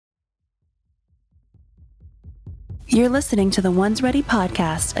You're listening to the Ones Ready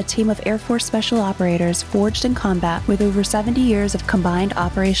podcast, a team of Air Force Special Operators forged in combat with over 70 years of combined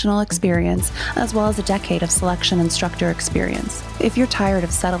operational experience, as well as a decade of selection instructor experience. If you're tired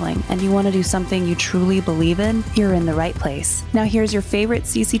of settling and you want to do something you truly believe in, you're in the right place. Now here's your favorite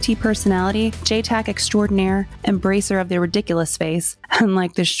CCT personality, JTAC extraordinaire, embracer of the ridiculous face, and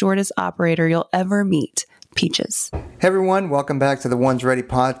like the shortest operator you'll ever meet, Peaches. Hey everyone, welcome back to the Ones Ready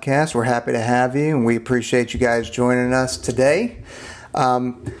podcast. We're happy to have you, and we appreciate you guys joining us today.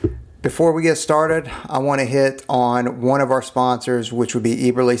 Before we get started, I want to hit on one of our sponsors, which would be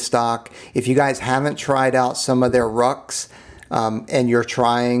Eberly Stock. If you guys haven't tried out some of their rucks and you're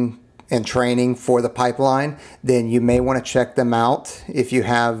trying and training for the pipeline, then you may want to check them out if you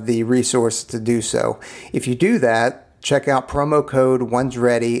have the resources to do so. If you do that, check out promo code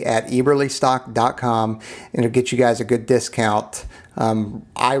OnesReady at eberlystock.com, and it'll get you guys a good discount.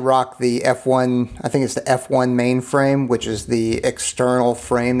 I rock the F1, I think it's the F1 mainframe, which is the external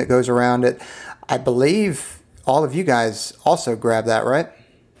frame that goes around it. I believe all of you guys also grab that, right?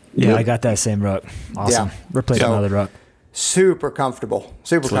 Yeah, I got that same ruck. Awesome. Yeah. Replace another ruck. Super comfortable.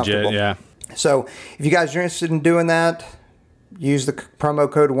 Super comfortable. Legit, yeah. So if you guys are interested in doing that, use the promo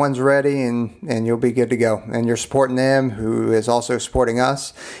code OnesReady and you'll be good to go. And you're supporting them, who is also supporting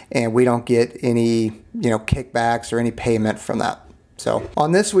us, and we don't get any, kickbacks or any payment from that. So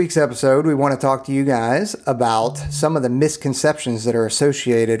on this week's episode, we want to talk to you guys about some of the misconceptions that are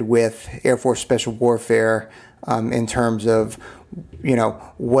associated with Air Force Special Warfare in terms of,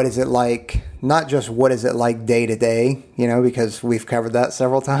 what is it like, not just what is it like day to day, because we've covered that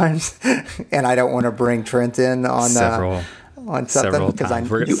several times. And I don't want to bring Trent in on something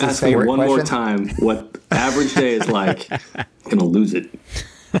because you ask me one more time what average day is like, I'm gonna lose it.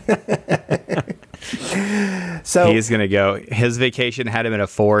 So he's gonna go. His vacation had him at a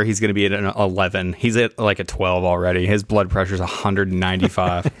 4. He's gonna be at an 11. He's at like a 12 already. His blood pressure is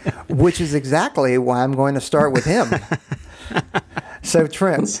 195, which is exactly why I'm going to start with him. So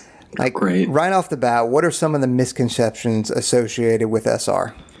Trent, great. Right off the bat, what are some of the misconceptions associated with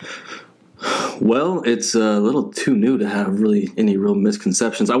SR? Well, it's a little too new to have really any real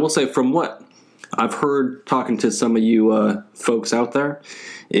misconceptions. I will say, from what I've heard talking to some of you folks out there,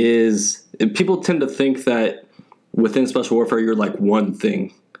 is people tend to think that within Special Warfare you're like one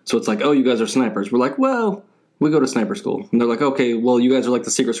thing. So it's like, oh, you guys are snipers. We're like, well, we go to sniper school. And they're like, okay, well, you guys are like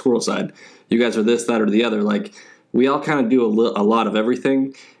the secret squirrel side. You guys are this, that, or the other. Like, we all kind of do a lot of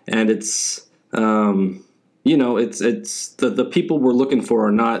everything, and it's it's the people we're looking for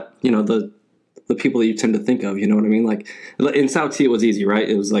are not the people that you tend to think of, you know what I mean? Like in South T, it was easy, right?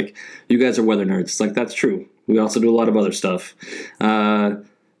 It was like, you guys are weather nerds. It's like, that's true. We also do a lot of other stuff. But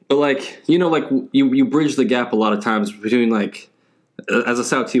like, you bridge the gap a lot of times between like, as a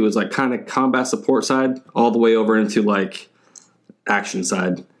South T was like kind of combat support side all the way over into like action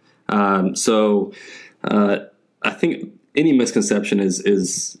side. So I think any misconception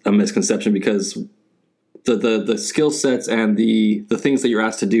is a misconception because the skill sets and the things that you're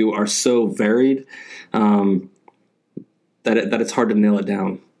asked to do are so varied that it's hard to nail it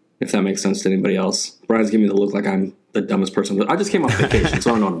down, if that makes sense to anybody else. Brian's giving me the look like I'm the dumbest person. I just came off vacation,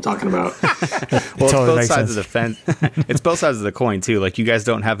 so I don't know what I'm talking about. Well, it's both sides of the fence. It's both sides of the coin, too. Like, you guys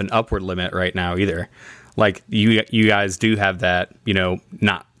don't have an upward limit right now, either. Like, you guys do have that,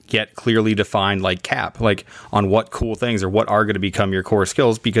 not yet clearly defined like cap, like on what cool things or what are going to become your core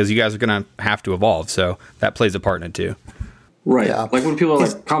skills, because you guys are going to have to evolve. So that plays a part in it too. Right. Yeah. Like when people are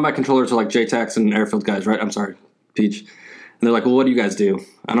like combat controllers are like JTACs and airfield guys, right? I'm sorry, Peach. And they're like, well, what do you guys do?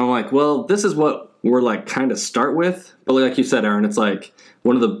 And I'm like, well, this is what we're like kind of start with. But like you said, Aaron, it's like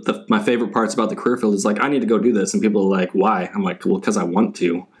one of my favorite parts about the career field is like, I need to go do this. And people are like, why? I'm like, well, because I want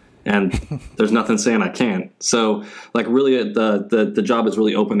to. And there's nothing saying I can't. So, like, really, the job is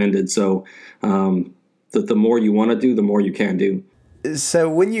really open-ended. So, the more you want to do, the more you can do. So,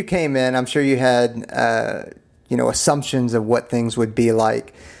 when you came in, I'm sure you had, assumptions of what things would be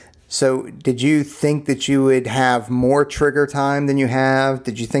like. So, did you think that you would have more trigger time than you have?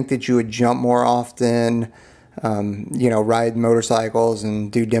 Did you think that you would jump more often, ride motorcycles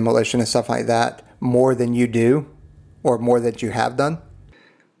and do demolition and stuff like that more than you do, or more that you have done?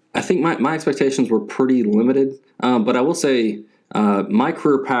 I think my expectations were pretty limited, but I will say my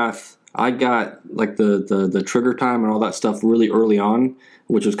career path, I got like the trigger time and all that stuff really early on,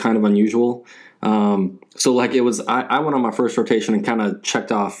 which was kind of unusual. So like it was, I went on my first rotation and kind of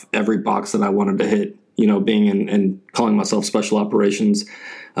checked off every box that I wanted to hit, being in and calling myself special operations.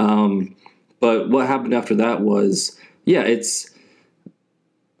 But what happened after that was, it's,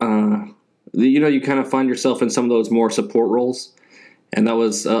 you kind of find yourself in some of those more support roles. And that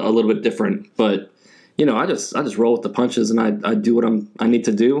was a little bit different. But, I just roll with the punches and I do what I need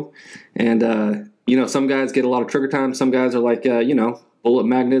to do. And, some guys get a lot of trigger time. Some guys are like, bullet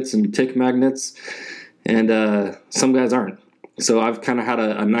magnets and tick magnets. And some guys aren't. So I've kind of had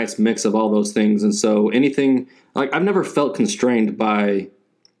a nice mix of all those things. And so anything, like I've never felt constrained by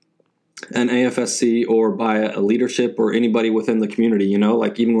an AFSC or by a leadership or anybody within the community,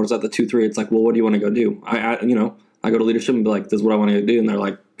 like even when I was at the 2-3, it's like, well, what do you want to go do? I go to leadership and be like, this is what I want to do. And they're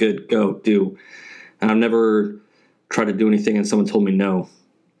like, good, go do. And I've never tried to do anything and someone told me no,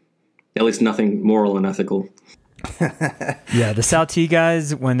 at least nothing moral and ethical. Yeah, the Sal T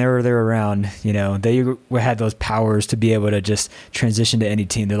guys, when they were around, they had those powers to be able to just transition to any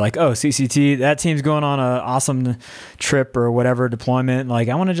team. They're like, oh, CCT, that team's going on an awesome trip or whatever deployment. Like,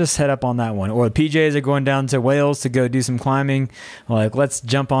 I want to just head up on that one. Or the PJs are going down to Wales to go do some climbing. Like, let's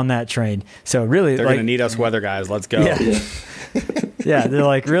jump on that train. So really, they're going to need us weather guys. Let's go. Yeah. Yeah, they're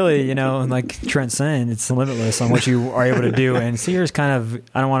like, really, like Trent's saying, it's limitless on what you are able to do. And Sear's kind of,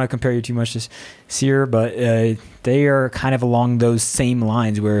 I don't want to compare you too much to Sear, but they are kind of along those same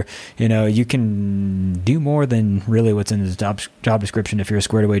lines where, you can do more than really what's in the job description if you're a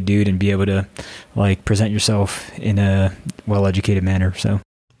squared away dude and be able to like present yourself in a well-educated manner. So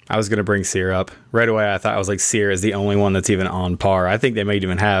I was going to bring Sear up right away. I thought I was like, Sear is the only one that's even on par. I think they might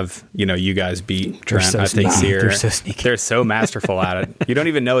even have, you guys beat Trent. So I think sneaky. Sear, They're so sneaky. They're so masterful at it. You don't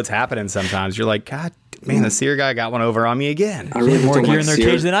even know it's happening sometimes. You're like, God, man, the Sear guy got one over on me again. I really They have more don't gear like in their Sear.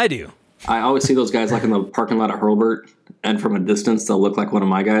 cage than I do. I always see those guys like in the parking lot at Hurlburt, and from a distance, they'll look like one of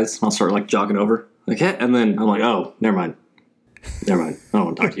my guys. I'll start like jogging over, like, yeah, and then I'm like, oh, never mind. I don't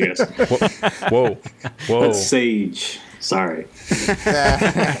want to talk to you guys. Whoa. That's Sage. Sorry.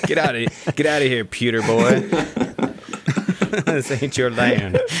 Get out of here, pewter boy. This ain't your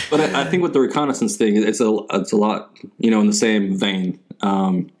land. But I think with the reconnaissance thing, it's a lot, in the same vein.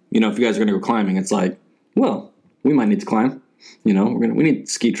 If you guys are going to go climbing, it's like, well, we might need to climb. We need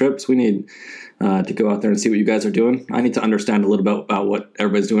ski trips. We need to go out there and see what you guys are doing. I need to understand a little bit about what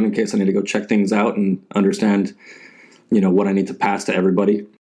everybody's doing in case I need to go check things out and understand, what I need to pass to everybody.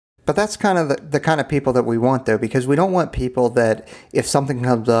 But that's kind of the kind of people that we want, though, because we don't want people that if something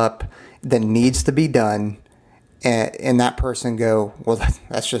comes up that needs to be done and that person go, well,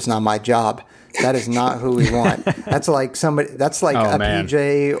 that's just not my job. That is not who we want. That's like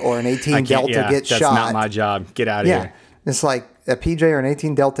PJ or an 18 Delta gets shot. That's not my job. Get out of here. It's like a PJ or an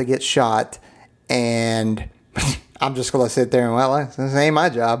 18 Delta gets shot, and I'm just going to sit there and, well, this ain't my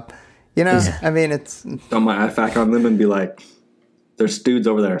job. I mean, it's... Throw my IFAC on them and be like, there's dudes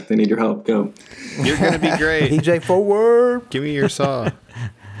over there. They need your help. Go. You're going to be great. PJ forward. Give me your saw.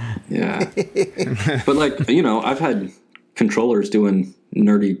 Yeah. But I've had controllers doing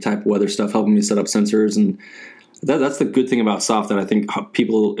nerdy type weather stuff, helping me set up sensors. And that's the good thing about SOF that I think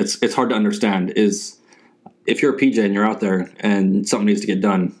people, it's hard to understand is if you're a PJ and you're out there and something needs to get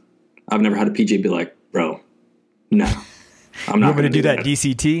done, I've never had a PJ be like, bro, no, I'm not going to do that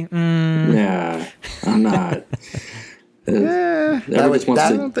DCT. Yeah, I'm not. I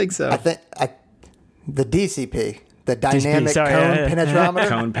don't think so. I think the DCP, the dynamic cone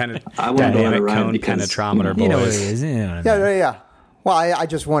penetrometer. I want to go on a ride cone because, penetrometer, boys. You know what it is. Yeah. Well, I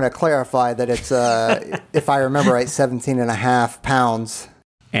just want to clarify that it's, if I remember right, 17.5 pounds.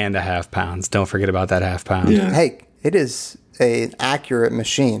 And a half pounds. Don't forget about that half pound. Yeah. Hey, it is an accurate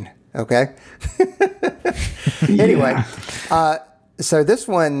machine, okay? Anyway, so this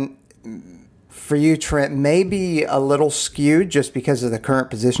one for you, Trent, may be a little skewed just because of the current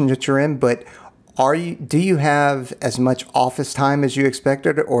position that you're in, but do you have as much office time as you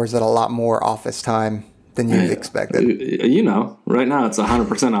expected, or is it a lot more office time than you expected? Right now it's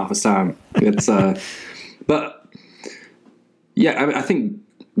 100% office time. It's but yeah, I think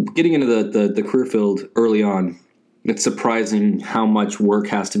getting into the career field early on, it's surprising how much work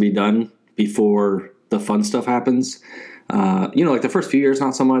has to be done before the fun stuff happens. Like the first few years,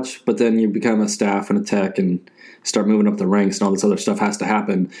 not so much, but then you become a staff and a tech and start moving up the ranks and all this other stuff has to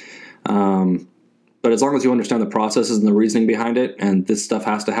happen. But as long as you understand the processes and the reasoning behind it, and this stuff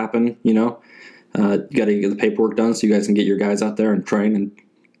has to happen, you got to get the paperwork done so you guys can get your guys out there and train and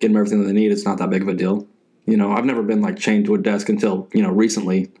get them everything that they need. It's not that big of a deal. I've never been like chained to a desk until,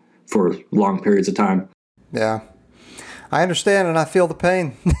 recently for long periods of time. Yeah. I understand and I feel the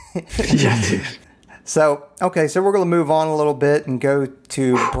pain. Yeah, dude. So we're going to move on a little bit and go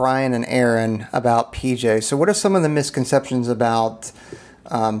to Brian and Aaron about PJ. So what are some of the misconceptions about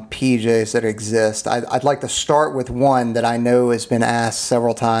PJs that exist? I'd like to start with one that I know has been asked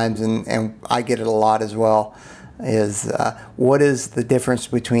several times, and I get it a lot as well, is what is the difference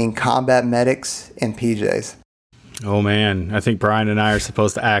between combat medics and PJs? Oh man, I think Brian and I are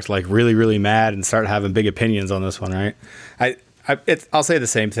supposed to act like really, really mad and start having big opinions on this one, right? I'll say the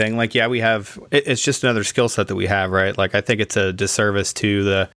same thing. Like, yeah, it's just another skill set that we have, right? Like, I think it's a disservice to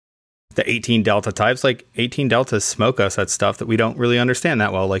the 18 Delta types. Like 18 Deltas smoke us at stuff that we don't really understand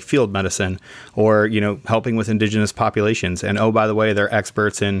that well, like field medicine or, helping with indigenous populations. And oh, by the way, they're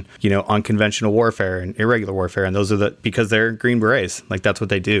experts in, unconventional warfare and irregular warfare. And those are because they're Green Berets. Like that's what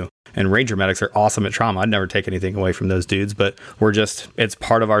they do. And Ranger medics are awesome at trauma. I'd never take anything away from those dudes, but it's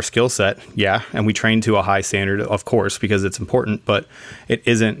part of our skill set. Yeah. And we train to a high standard, of course, because it's important, but it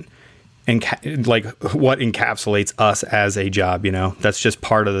isn't like what encapsulates us as a job. That's just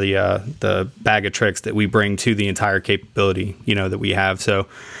part of the bag of tricks that we bring to the entire capability, that we have. So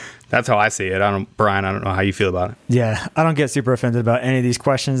that's how I see it. Brian, I don't know how you feel about it. Yeah, I don't get super offended about any of these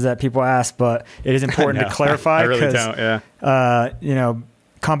questions that people ask, but it is important to clarify. I really don't. Yeah.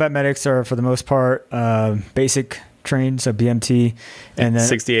 Combat medics are, for the most part, basic trained, so BMT, and then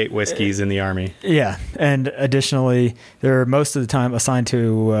 68 whiskeys in the Army. Yeah, and additionally, they're most of the time assigned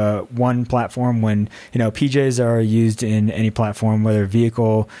to one platform. When PJs are used in any platform, whether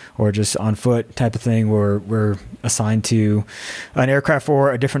vehicle or just on foot type of thing, we're assigned to an aircraft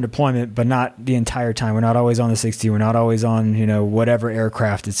for a different deployment, but not the entire time. We're not always on the 60. We're not always on whatever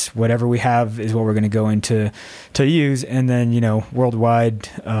aircraft. It's whatever we have is what we're going to go into to use, and then worldwide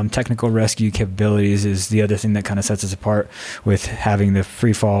technical rescue capabilities is the other thing that kind of sets us apart, with having the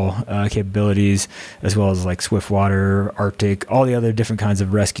free fall capabilities, as well as like swift water, Arctic, all the other different kinds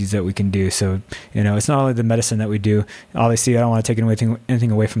of rescues that we can do. So it's not only the medicine that we do. Obviously, I don't want to take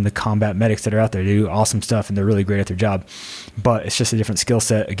anything away from the combat medics that are out there. They do awesome stuff and they're really great at their job, but it's just a different skill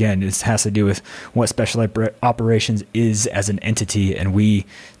set. Again, it has to do with what special operations is as an entity, and we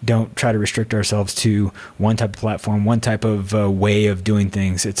don't try to restrict ourselves to one type of platform, one type of way of doing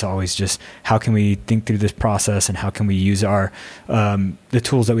things. It's always just how can we think through this process and how can we use our the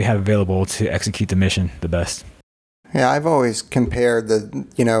tools that we have available to execute the mission the best. Yeah, I've always compared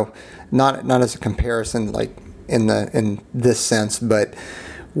not as a comparison like in this sense, but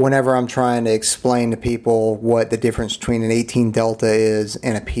whenever I'm trying to explain to people what the difference between an 18 Delta is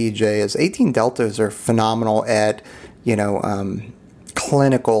and a PJ is, 18 Deltas are phenomenal at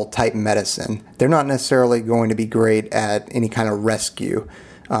clinical type medicine. They're not necessarily going to be great at any kind of rescue,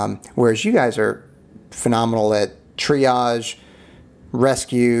 whereas you guys are phenomenal at triage,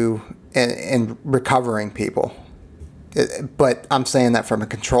 rescue, and recovering people. But I'm saying that from a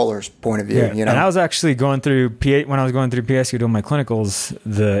controller's point of view. Yeah. And I was actually going through when I was going through PSQ doing my clinicals,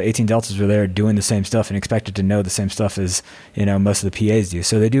 the 18 Deltas were there doing the same stuff and expected to know the same stuff as most of the PAs do.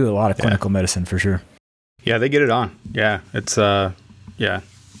 So they do a lot of clinical medicine for sure. Yeah, they get it on. Yeah, it's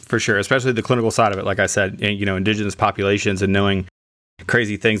for sure. Especially the clinical side of it. Like I said, indigenous populations and knowing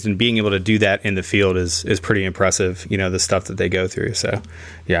crazy things and being able to do that in the field is pretty impressive. The stuff that they go through. So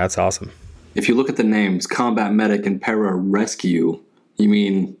yeah, it's awesome. If you look at the names, combat medic and para rescue, you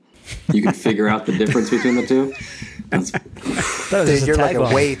mean you can figure out the difference between the two? Dude, you're like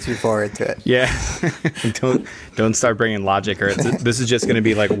way too far into it. Yeah. don't start bringing logic, or this is just going to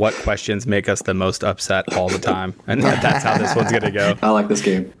be like what questions make us the most upset all the time, and that's how this one's going to go. I like this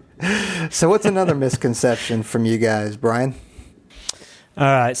game. So what's another misconception from you guys, Brian? All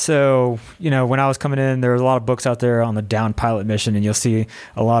right. So, when I was coming in, there was a lot of books out there on the downed pilot mission, and you'll see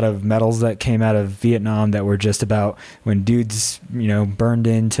a lot of medals that came out of Vietnam that were just about when dudes, burned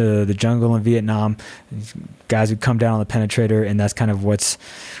into the jungle in Vietnam, guys would come down on the penetrator, and that's kind of what's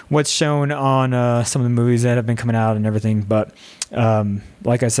shown on some of the movies that have been coming out and everything. But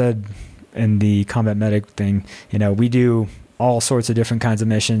like I said, in the combat medic thing, we do all sorts of different kinds of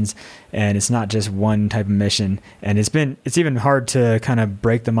missions, and it's not just one type of mission. And it's even hard to kind of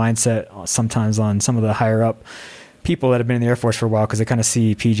break the mindset sometimes on some of the higher up people that have been in the Air Force for a while, because they kind of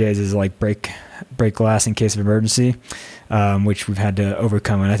see PJs as like break glass in case of emergency, which we've had to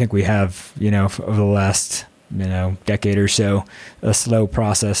overcome. And I think we have, over the last decade or so, a slow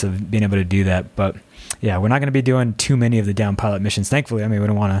process of being able to do that. But yeah, we're not going to be doing too many of the down pilot missions, thankfully. I mean, we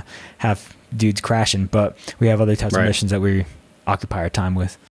don't want to have dudes crashing, but we have other types of missions that we occupy our time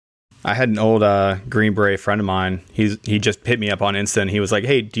with. I had an old Green Beret friend of mine. He just hit me up on Insta, and he was like,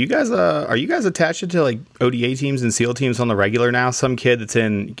 "Hey, do you guys are you guys attached to like ODA teams and SEAL teams on the regular now?" Some kid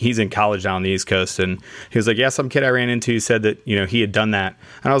he's in college down on the East Coast, and he was like, "Yeah, some kid I ran into said that he had done that."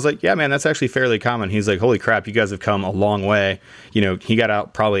 And I was like, "Yeah, man, that's actually fairly common." He's like, "Holy crap, you guys have come a long way." He got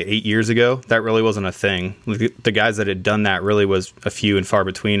out probably 8 years ago. That really wasn't a thing. The guys that had done that really was a few and far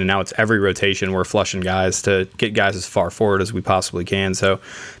between, and now it's every rotation we're flushing guys to get guys as far forward as we possibly can. So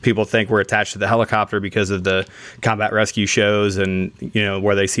people think we're attached to the helicopter because of the combat rescue shows and,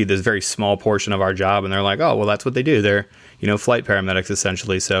 where they see this very small portion of our job and they're like, oh, well, that's what they do. They're, flight paramedics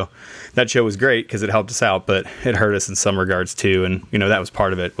essentially. So that show was great because it helped us out, but it hurt us in some regards too. And, that was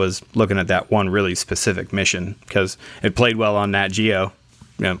part of it, was looking at that one really specific mission because it played well on Nat Geo.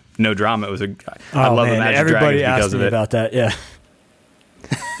 No drama. It was I love the Magic Everybody Dragons because asked of me it. about that. Yeah.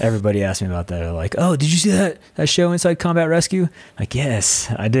 Everybody asked me about that. They're like, "Oh, did you see that show Inside Combat Rescue?" Like,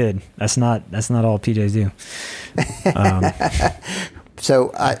 yes, I did. That's not all PJs do.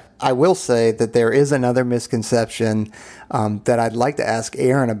 So I will say that there is another misconception that I'd like to ask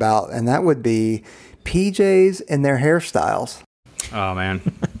Aaron about, and that would be PJs and their hairstyles. Oh man,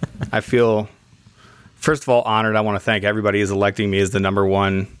 I feel first of all honored. I want to thank everybody who's electing me as the number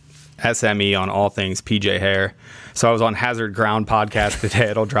one SME on all things PJ hair. So I was on Hazard Ground podcast today.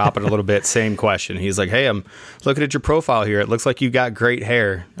 It'll drop in a little bit. Same question. He's like, hey, I'm looking at your profile here. It looks like you got great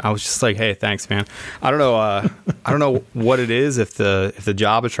hair. I was just like, hey, thanks, man. I don't know what it is, if the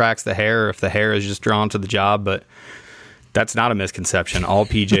job attracts the hair or if the hair is just drawn to the job, but that's not a misconception. All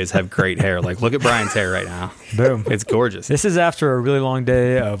PJs have great hair. Like, look at Brian's hair right now. Boom. It's gorgeous. This is after a really long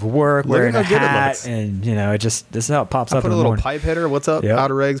day of work, wearing a hat, and this is how it pops up. I put in a the little morning. pipe hitter. What's up? Yep.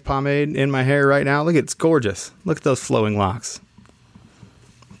 Outer Eggs pomade in my hair right now. Look, it's gorgeous. Look at those flowing locks.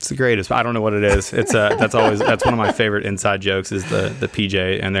 It's the greatest. I don't know what it is. It's that's one of my favorite inside jokes is the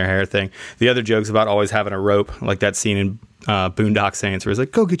PJ and their hair thing. The other joke's about always having a rope, like that scene in Boondock Saints where he's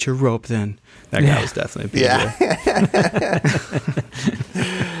like, "Go get your rope." Then that guy was definitely a PJ. Yeah.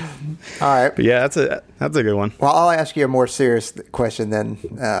 All right. But yeah, that's a good one. Well, I'll ask you a more serious question then,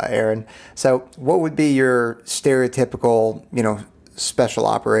 Aaron. So, what would be your stereotypical, special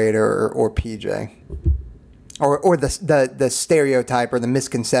operator or PJ? Or the stereotype or the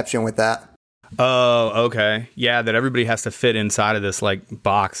misconception with that. Oh, okay. Yeah, that everybody has to fit inside of this like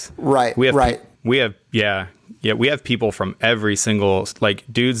box. Right. We have people from every single, like,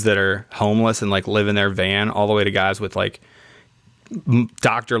 dudes that are homeless and like live in their van, all the way to guys with like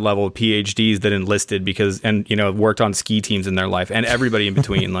doctor level PhDs that enlisted worked on ski teams in their life, and everybody in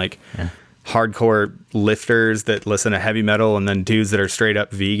between, like hardcore lifters that listen to heavy metal, and then dudes that are straight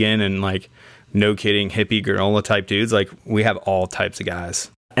up vegan and like, no kidding, hippie granola type dudes. Like, we have all types of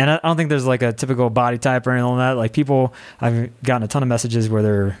guys. And I don't think there's like a typical body type or anything like that. Like, people, I've gotten a ton of messages where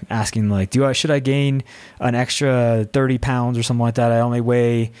they're asking like, should I gain an extra 30 pounds or something like that? I only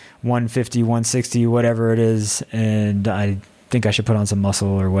weigh 150, 160, whatever it is, and I think I should put on some muscle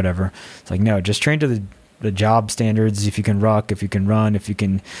or whatever. It's like, no, just train to the job standards. If you can ruck, if you can run, if you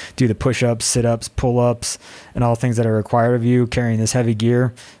can do the push-ups, sit-ups, pull-ups, and all things that are required of you carrying this heavy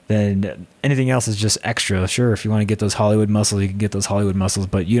gear, then anything else is just extra. Sure, if you want to get those Hollywood muscles, you can get those Hollywood muscles,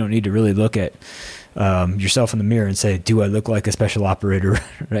 but you don't need to really look at yourself in the mirror and say, do I look like a special operator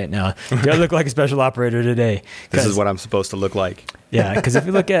right now? Do I look like a special operator today? This is what I'm supposed to look like. Yeah, because if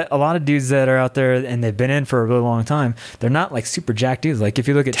you look at a lot of dudes that are out there and they've been in for a really long time, they're not like super jacked dudes. Like, if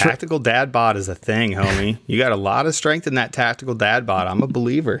you look at tactical dad bod is a thing, homie. You got a lot of strength in that tactical dad bod. I'm a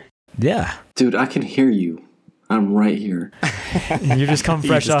believer. Yeah, dude, I can hear you. I'm right here. You just come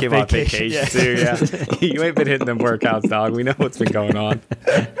fresh off vacation. Yeah. Too, yeah. You ain't been hitting them workouts, dog. We know what's been going on.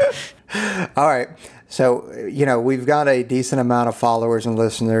 All right. So, we've got a decent amount of followers and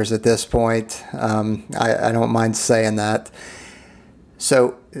listeners at this point. I don't mind saying that.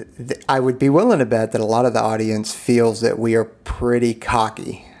 So I would be willing to bet that a lot of the audience feels that we are pretty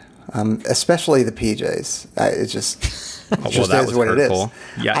cocky, especially the PJs. It just is what hurtful.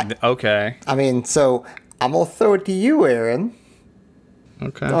 It is. Yeah. Okay. I mean, so I'm going to throw it to you, Aaron.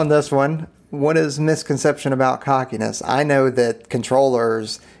 Okay. On this one, what is misconception about cockiness? I know that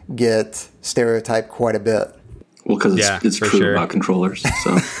controllers get stereotyped quite a bit. Well, because it's true about controllers.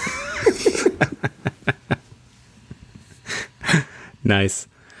 So. Nice.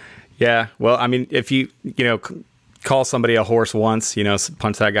 Yeah. Well, I mean, if you call somebody a horse once,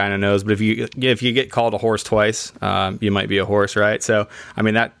 punch that guy in the nose. But if you get called a horse twice, you might be a horse, right? So, I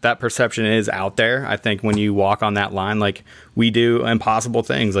mean, that perception is out there. I think when you walk on that line, like, we do impossible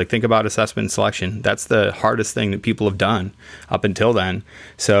things. Like, think about assessment and selection. That's the hardest thing that people have done up until then.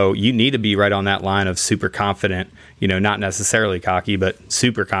 So you need to be right on that line of super confident, not necessarily cocky, but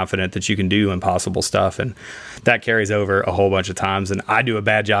super confident that you can do impossible stuff. And that carries over a whole bunch of times. And I do a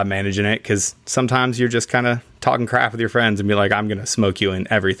bad job managing it, because sometimes you're just kind of talking crap with your friends and be like, I'm going to smoke you in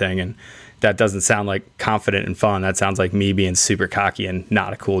everything. And that doesn't sound like confident and fun. That sounds like me being super cocky and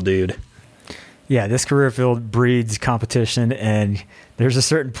not a cool dude. this career field breeds competition, and there's a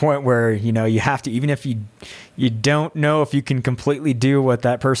certain point where, you have to, even if you don't know if you can completely do what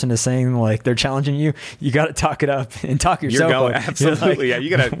that person is saying, like they're challenging you, you got to talk it up and talk yourself You're going, up. absolutely. You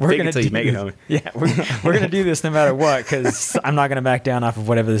got to fake it until you make it home. Yeah, we're going to do this no matter what, because I'm not going to back down off of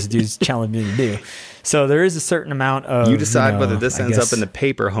whatever this dude's challenging me to do. So there is a certain amount of... You decide whether this ends up in the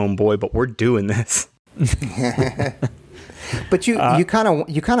paper, homeboy, but we're doing this. But you kind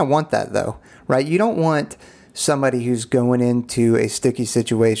of want that, though, right? You don't want somebody who's going into a sticky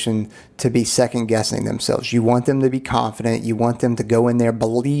situation to be second guessing themselves. You want them to be confident. You want them to go in there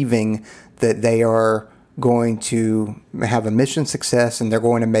believing that they are going to have a mission success and they're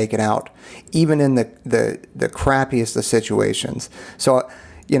going to make it out, even in the crappiest of situations. So,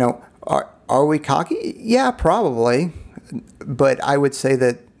 are we cocky? Yeah, probably. But I would say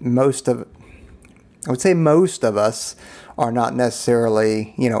that most of us are not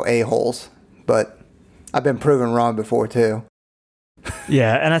necessarily, a-holes, but I've been proven wrong before too.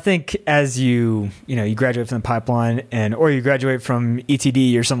 Yeah, and I think as you graduate from the pipeline or you graduate from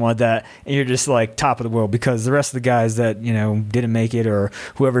ETD or something like that, and you're just like top of the world, because the rest of the guys that, didn't make it, or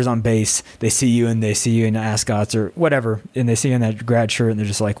whoever's on base, they see you in the ascots or whatever, and they see you in that grad shirt and they're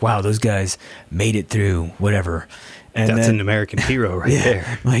just like, wow, those guys made it through whatever. And that's an American hero right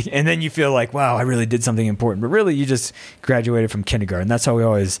there. And then you feel like, wow, I really did something important. But really, you just graduated from kindergarten. That's how we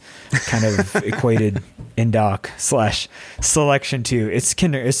always kind of equated INDOC/selection to.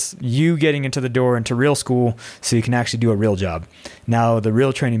 It's you getting into the door into real school so you can actually do a real job. Now the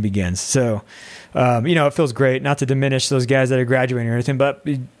real training begins. So, it feels great, not to diminish those guys that are graduating or anything, but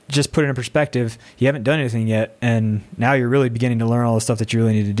just put it in perspective. You haven't done anything yet, and now you're really beginning to learn all the stuff that you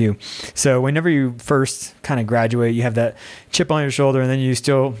really need to do. So whenever you first kind of graduate, you have that chip on your shoulder, and then you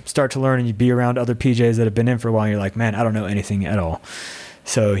still start to learn, and you be around other PJs that have been in for a while, and you're like, man, I don't know anything at all.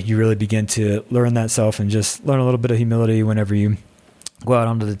 So you really begin to learn that self and just learn a little bit of humility whenever you go out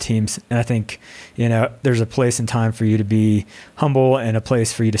onto the teams. And I think, there's a place and time for you to be humble, and a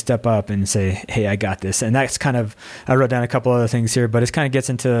place for you to step up and say, hey, I got this. And that's kind of, I wrote down a couple other things here, but it kind of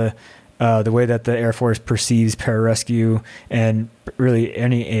gets into the way that the Air Force perceives pararescue, and really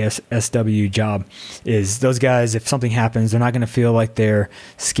any ASW job is those guys, if something happens, they're not going to feel like they're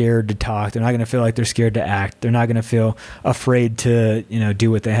scared to talk. They're not going to feel like they're scared to act. They're not going to feel afraid to, do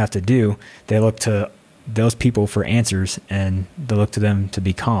what they have to do. They look to those people for answers, and they look to them to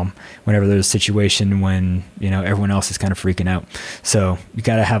be calm whenever there's a situation when, everyone else is kind of freaking out. So you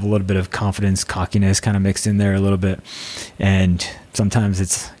got to have a little bit of confidence, cockiness kind of mixed in there a little bit. And sometimes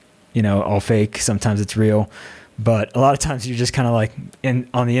it's, all fake. Sometimes it's real. But a lot of times you're just kind of like,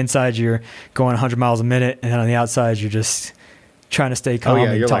 on the inside, you're going 100 miles a minute, and then on the outside, you're just trying to stay calm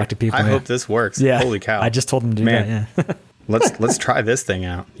and talk to people. I hope this works. Yeah. Holy cow. I just told them to do that. Yeah. Let's try this thing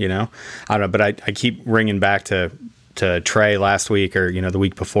out, I don't know, but I keep ringing back to Trey last week, or, the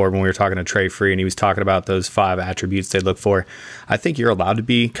week before, when we were talking to Trey Free, and he was talking about those 5 attributes they look for. I think you're allowed to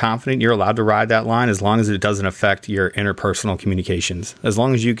be confident. You're allowed to ride that line as long as it doesn't affect your interpersonal communications. As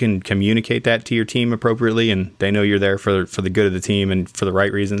long as you can communicate that to your team appropriately, and they know you're there for the good of the team and for the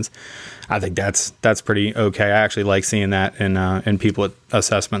right reasons. I think that's pretty okay. I actually like seeing that in people at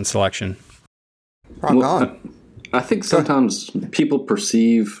assessment and selection. Rock on. I think sometimes people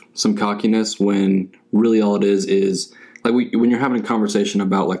perceive some cockiness when really all it is like when you're having a conversation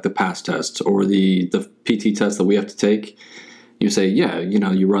about like the PASS test or the PT test that we have to take, you say, yeah,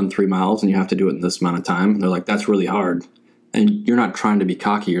 you run 3 miles and you have to do it in this amount of time. And they're like, that's really hard. And you're not trying to be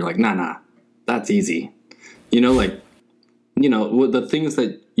cocky. You're like, nah, that's easy. The things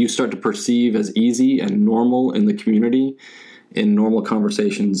that you start to perceive as easy and normal in the community, in normal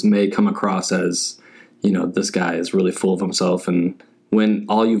conversations, may come across as, this guy is really full of himself. And when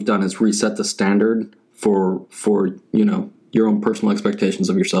all you've done is reset the standard for your own personal expectations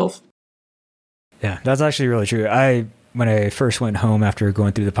of yourself. Yeah, that's actually really true. When I first went home after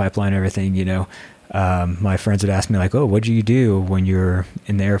going through the pipeline and everything, my friends would ask me like, oh, what'd you do when you're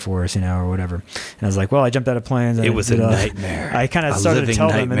in the Air Force, or whatever. And I was like, well, I jumped out of planes. It was a nightmare. I kind of started to tell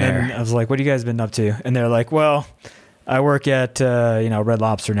them, and then I was like, what have you guys been up to? And they're like, well, I work at, Red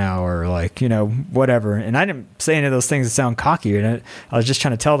Lobster now, or like, whatever. And I didn't say any of those things that sound cocky. And I was just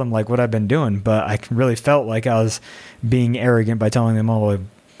trying to tell them like what I've been doing, but I really felt like I was being arrogant by telling them all the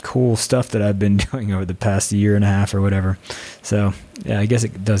cool stuff that I've been doing over the past year and a half or whatever. So yeah, I guess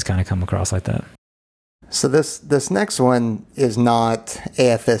it does kind of come across like that. So this next one is not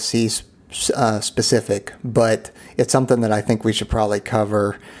AFSC specific, but it's something that I think we should probably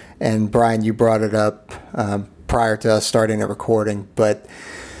cover. And Brian, you brought it up prior to us starting the recording, but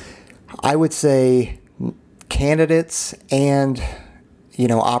I would say candidates and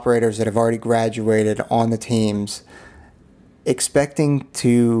operators that have already graduated on the teams expecting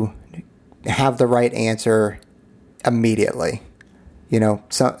to have the right answer immediately.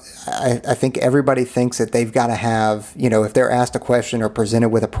 So I think everybody thinks that they've got to have, if they're asked a question or presented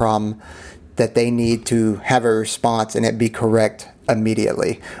with a problem, that they need to have a response and it be correct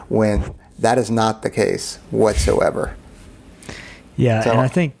immediately, when that is not the case whatsoever. Yeah, and I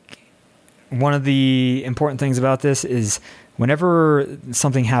think one of the important things about this is whenever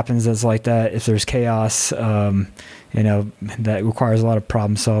something happens that's like that, if there's chaos, that requires a lot of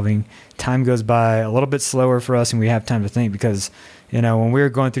problem solving, time goes by a little bit slower for us and we have time to think, because, when we were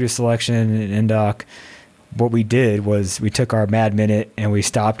going through selection in NDOC, what we did was we took our mad minute and we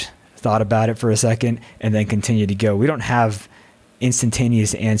stopped, thought about it for a second, and then continued to go. We don't have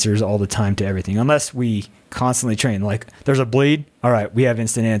instantaneous answers all the time to everything, unless we constantly train. Like, there's a bleed, all right, we have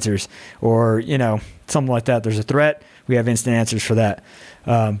instant answers. Or, something like that. There's a threat, we have instant answers for that.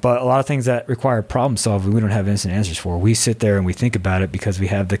 But a lot of things that require problem solving, we don't have instant answers for. We sit there and we think about it because we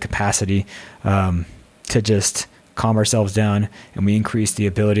have the capacity to just calm ourselves down, and we increase the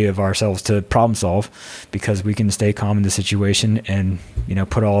ability of ourselves to problem solve because we can stay calm in the situation and,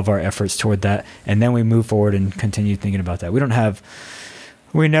 put all of our efforts toward that. And then we move forward and continue thinking about that.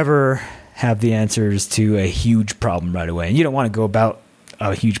 We never have the answers to a huge problem right away. And you don't want to go about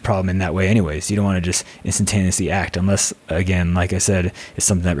a huge problem in that way anyways. You don't want to just instantaneously act unless, again, like I said, it's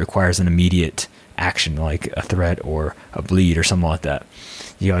something that requires an immediate action, like a threat or a bleed or something like that.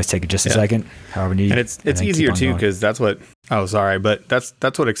 You always take it just a second, however you need. And it's easier too, because that's what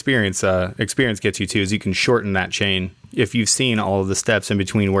that's what experience gets you to, is you can shorten that chain. If you've seen all of the steps in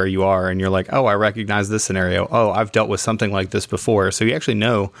between where you are and you're like, oh, I recognize this scenario. Oh, I've dealt with something like this before. So you actually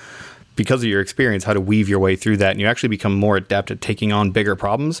know, because of your experience, how to weave your way through that. And you actually become more adept at taking on bigger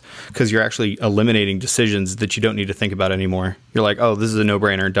problems because you're actually eliminating decisions that you don't need to think about anymore. You're like, oh, this is a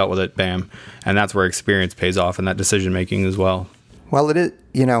no-brainer, dealt with it, bam. And that's where experience pays off in that decision making as well. Well, it is,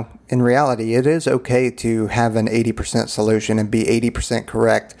 in reality, it is okay to have an 80% solution and be 80%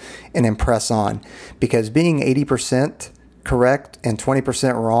 correct and impress on, because being 80% correct and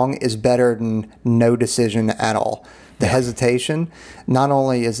 20% wrong is better than no decision at all. The hesitation, not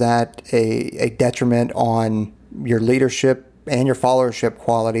only is that a detriment on your leadership and your followership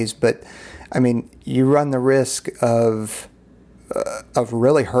qualities, but you run the risk of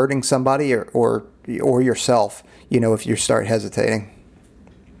really hurting somebody or yourself, if you start hesitating.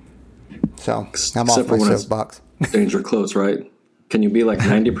 So I'm off my soapbox. Danger close, right? Can you be like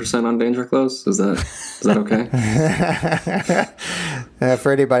 90% on danger close? Is that okay?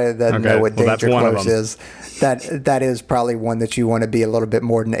 For anybody that doesn't know what danger close is, that is probably one that you want to be a little bit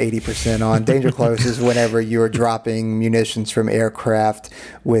more than 80% on. Danger close is whenever you're dropping munitions from aircraft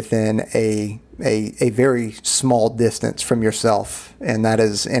within a very small distance from yourself, and that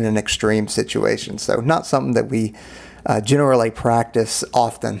is in an extreme situation. So not something that we generally practice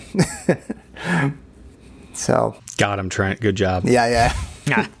often. So got him, Trent. Good job. Yeah.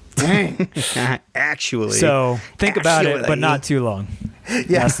 Dang. Actually. So think about it, but not too long.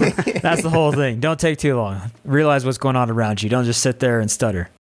 Yeah. That's the whole thing. Don't take too long. Realize what's going on around you. Don't just sit there and stutter.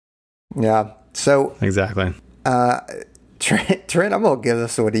 Yeah. So exactly. Trent, I'm gonna give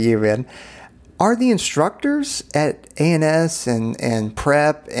this one to you, man. Are the instructors at ANS and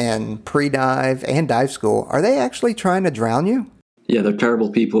prep and pre-dive and dive school, are they actually trying to drown you? Yeah, they're terrible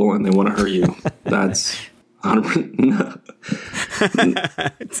people and they want to hurt you. That's 100%.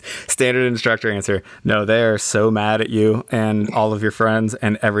 Standard instructor answer. No, they are so mad at you and all of your friends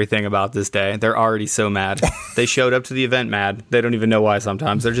and everything about this day. They're already so mad. They showed up to the event mad. They don't even know why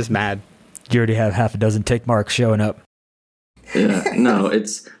sometimes. They're just mad. You already have half a dozen tick marks showing up. Yeah, no,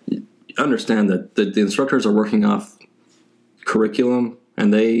 it's... Understand that the instructors are working off curriculum,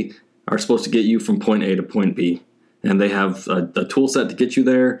 and they are supposed to get you from point A to point B. And they have a tool set to get you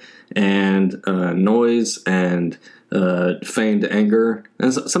there, and noise and feigned anger.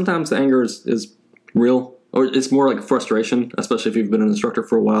 And sometimes the anger is real, or it's more like frustration, especially if you've been an instructor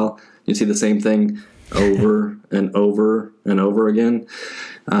for a while. You see the same thing over and over and over again.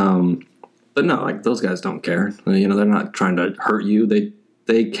 But no, like, those guys don't care. They're not trying to hurt you.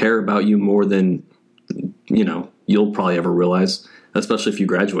 They care about you more than, you'll probably ever realize, especially if you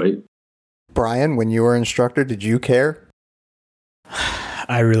graduate. Brian, when you were an instructor, did you care?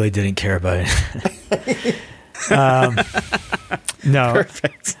 I really didn't care about it. No.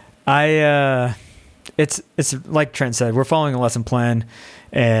 Perfect. It it's like Trent said, we're following a lesson plan,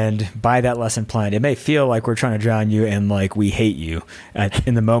 and by that lesson plan, it may feel like we're trying to drown you and like we hate you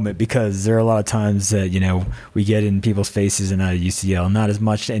in the moment, because there are a lot of times that, you know, we get in people's faces and out of UCL, not as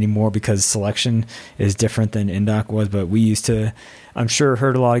much anymore because selection is different than Indoc was, but we used to, I'm sure,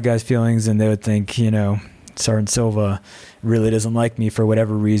 hurt a lot of guys' feelings, and they would think, you know, Sergeant Silva really doesn't like me for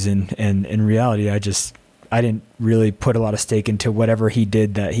whatever reason, and in reality, I didn't really put a lot of stake into whatever he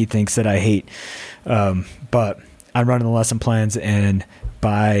did that he thinks that I hate. But I'm running the lesson plans, and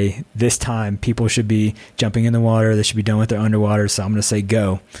by this time, people should be jumping in the water. They should be done with their underwater. So I'm going to say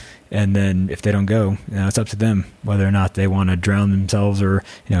go. And then if they don't go, you know, it's up to them whether or not they want to drown themselves or,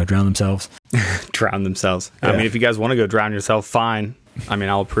 you know, drown themselves. Drown themselves. Yeah. I mean, if you guys want to go drown yourself, fine. I mean,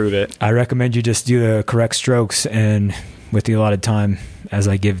 I'll approve it. I recommend you just do the correct strokes, and with the allotted time, as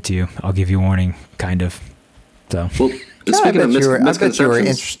I give it to you, I'll give you a warning, kind of. So. Well, I bet you were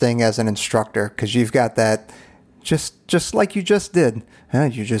interesting as an instructor, because you've got that just like you just did.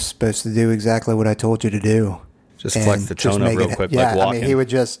 You're just supposed to do exactly what I told you to do. Just flex the tone up real quick, yeah, like walking. I mean, he would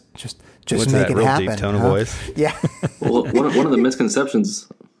just What's make that, it real happen. Deep tone of voice? Yeah. Well, one of the misconceptions,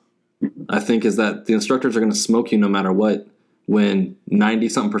 I think, is that the instructors are going to smoke you no matter what, when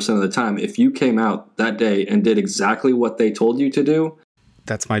 90-something% of the time, if you came out that day and did exactly what they told you to do.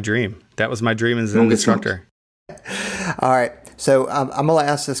 That's my dream. That was my dream as an instructor. All right. So I'm going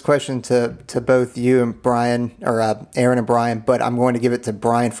to ask this question to both you and Brian, or Aaron and Brian, but I'm going to give it to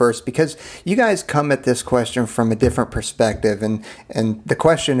Brian first, because you guys come at this question from a different perspective. And the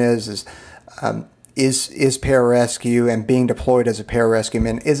question is pararescue and being deployed as a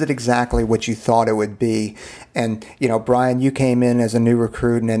pararescueman, is it exactly what you thought it would be? And, you know, Brian, you came in as a new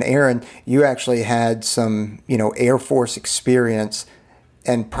recruit, and then Aaron, you actually had some, you know, Air Force experience,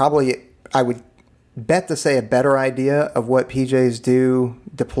 and probably, I would bet to say, a better idea of what PJs do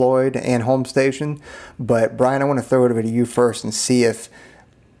deployed and home station. But Brian, I want to throw it over to you first and see if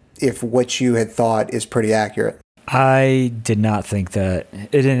what you had thought is pretty accurate. I did not think that it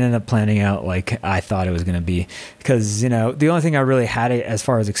didn't end up planning out like I thought it was going to be, because, you know, the only thing I really had as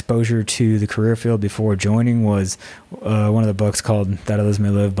far as exposure to the career field before joining was one of the books called That Others May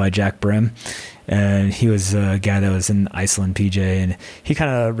Live by Jack Brim. And he was a guy that was in Iceland, PJ, and he kind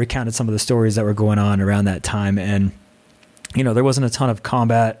of recounted some of the stories that were going on around that time. And, you know, there wasn't a ton of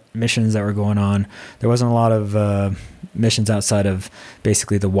combat missions that were going on. There wasn't a lot of missions outside of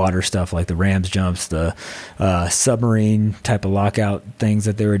basically the water stuff, like the Rams jumps, the submarine type of lockout things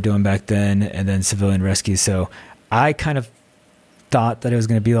that they were doing back then, and then civilian rescues. So I kind of thought that it was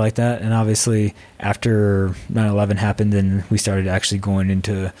going to be like that. And obviously after 9/11 happened and we started actually going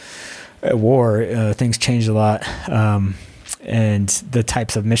into war, things changed a lot, and the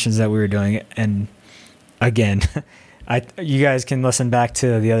types of missions that we were doing. And again, you guys can listen back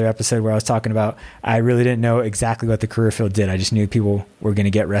to the other episode where I was talking about, I really didn't know exactly what the career field did. I just knew people were going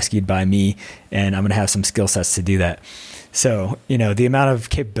to get rescued by me, and I'm going to have some skill sets to do that. So, you know, the amount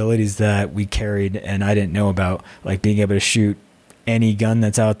of capabilities that we carried, and I didn't know about, like being able to shoot any gun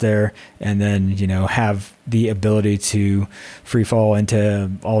that's out there, and then, you know, have the ability to free fall into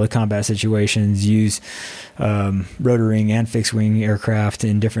all the combat situations, use rotary and fixed wing aircraft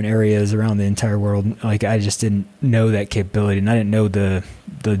in different areas around the entire world. Like, I just didn't know that capability, and I didn't know the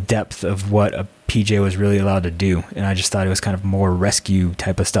depth of what a PJ was really allowed to do, and I just thought it was kind of more rescue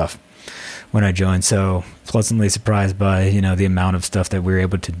type of stuff when I joined. So pleasantly surprised by, you know, the amount of stuff that we were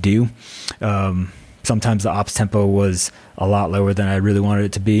able to do. Sometimes the ops tempo was a lot lower than I really wanted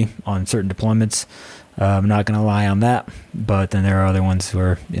it to be on certain deployments. I'm not going to lie on that, but then there are other ones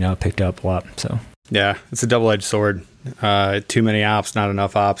where, you know, it picked up a lot. So yeah, it's a double-edged sword. Too many ops, not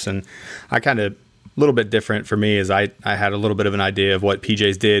enough ops. And I kind of, a little bit different for me is I had a little bit of an idea of what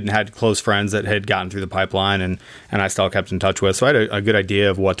PJs did and had close friends that had gotten through the pipeline and I still kept in touch with. So I had a good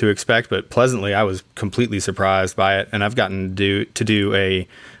idea of what to expect, but pleasantly I was completely surprised by it. And I've gotten to do a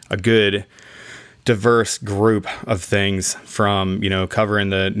good diverse group of things, from, you know, covering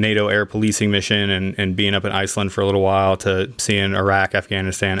the NATO air policing mission and being up in Iceland for a little while, to seeing Iraq,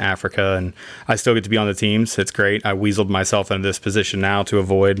 Afghanistan, Africa, and I still get to be on the teams. It's great. I weaseled myself into this position now to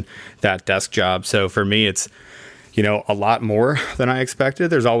avoid that desk job. So for me, it's, you know, a lot more than I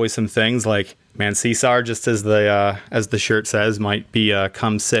expected. There's always some things like, man, CSAR, just as the shirt says, might be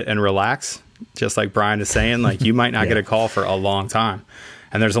come sit and relax, just like Brian is saying. Like, you might not get a call for a long time.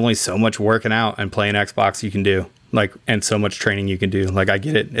 And there's only so much working out and playing Xbox you can do, like, and so much training you can do. Like, I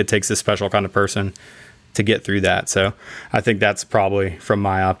get it. It takes a special kind of person to get through that. So I think that's probably from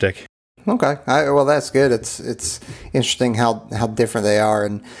my optic. Okay. Well, that's good. It's interesting how different they are.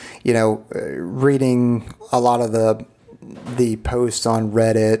 And, you know, reading a lot of the the posts on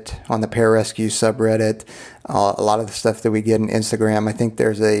Reddit, on the pararescue subreddit, a lot of the stuff that we get on Instagram, I think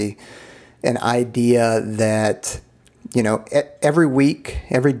there's an idea that, every week,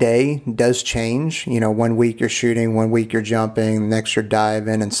 every day does change. 1 week you're shooting, 1 week you're jumping, the next you're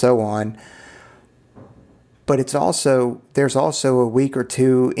diving, and so on. But there's also a week or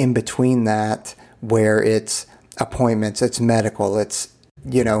two in between that where it's appointments, it's medical, it's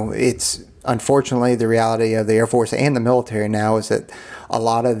unfortunately the reality of the Air Force and the military now is that a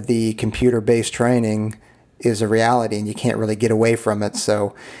lot of the computer-based training is a reality and you can't really get away from it.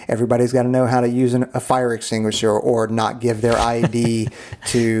 So everybody's got to know how to use a fire extinguisher or not give their ID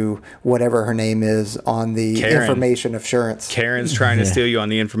to whatever her name is on the information assurance. Karen's trying to steal you on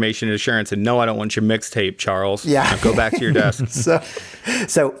the information assurance, and no, I don't want your mixtape, Charles. Yeah. Now go back to your desk. So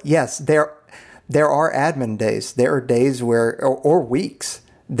yes, there are admin days. There are days where, or weeks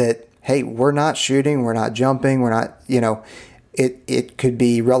that, hey, we're not shooting, we're not jumping, we're not, it could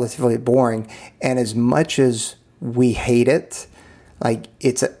be relatively boring. And as much as we hate it, like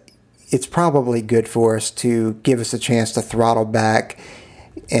it's probably good for us to give us a chance to throttle back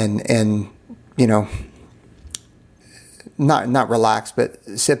and not relax, but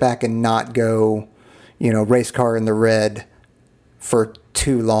sit back and not go, race car in the red for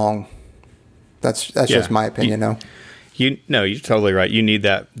too long. That's just my opinion, though. You're totally right. You need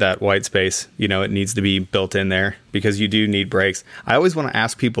that white space. It needs to be built in there because you do need breaks. I always want to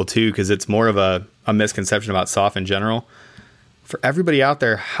ask people too, because it's more of a misconception about SOF in general. For everybody out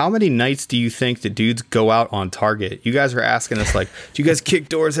there, how many nights do you think the dudes go out on target? You guys are asking us like, do you guys kick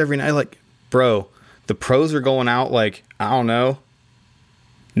doors every night? Like, bro, the pros are going out like, I don't know,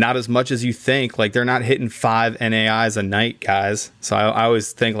 not as much as you think. Like, they're not hitting 5 NAIs a night, guys. So I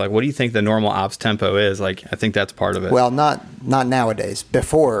always think, like, what do you think the normal ops tempo is? Like, I think that's part of it. Well, not nowadays.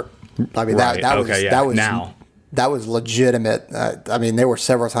 Before, I mean, right. that was now. That was legitimate. There were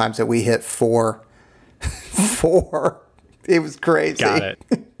several times that we hit 4. It was crazy. Got it.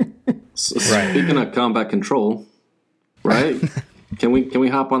 Speaking of combat control, right? Can we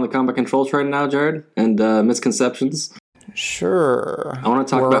hop on the combat control train now, Jared? And misconceptions. Sure. I want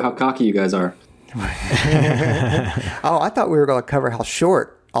to talk about how cocky you guys are. Oh, I thought we were going to cover how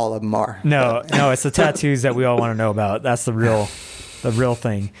short all of them are. No, it's the tattoos that we all want to know about. That's the real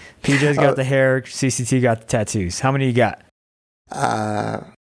thing. PJ's got the hair, CCT got the tattoos. How many you got?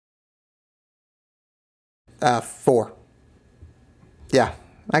 4. Yeah,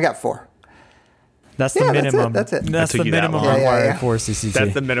 I got 4. That's the minimum. That's it. That's the minimum required for CCT.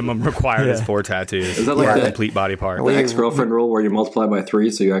 That's the minimum required is 4 tattoos. Is that like a complete body part? The ex-girlfriend rule where you multiply by 3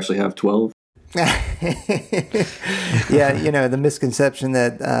 so you actually have 12? Yeah, the misconception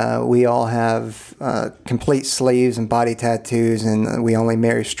that we all have complete sleeves and body tattoos and we only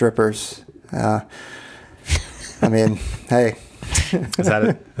marry strippers. Hey. Is that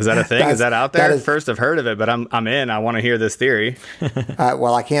a thing? Is that out there? First, I've heard of it, but I'm in. I want to hear this theory.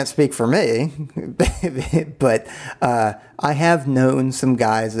 Well, I can't speak for me, but I have known some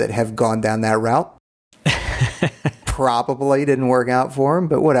guys that have gone down that route. Probably didn't work out for them,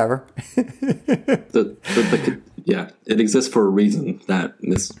 but whatever. Yeah, it exists for a reason. That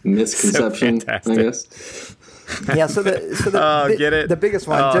misconception, I guess. Yeah, get it? The biggest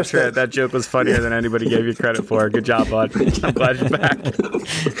one. Oh, Trent, that joke was funnier than anybody gave you credit for. Good job, bud. I'm glad you're back.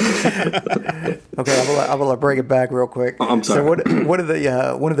 Okay, I'm gonna bring it back real quick. I'm sorry. So one of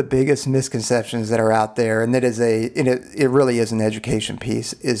the biggest misconceptions that are out there, and that is it really is an education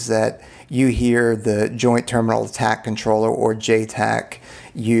piece, is that you hear the Joint Terminal Attack Controller or JTAC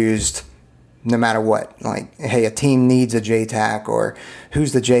used no matter what. Like, hey, a team needs a JTAC, or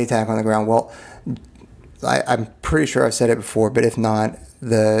who's the JTAC on the ground? Well, I'm pretty sure I've said it before, but if not,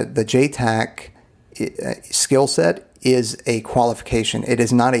 the JTAC skill set is a qualification. It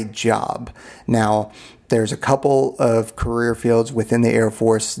is not a job. Now, there's a couple of career fields within the Air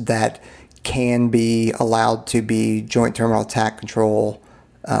Force that can be allowed to be Joint Terminal Attack Control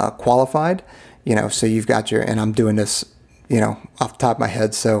qualified. So you've got and I'm doing this, off the top of my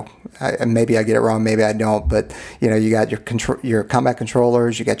head, so maybe I get it wrong, maybe I don't, but you got your combat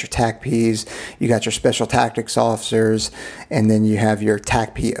controllers, you got your TACPs, you got your special tactics officers, and then you have your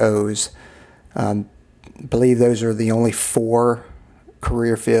TACPOs. I believe those are the only 4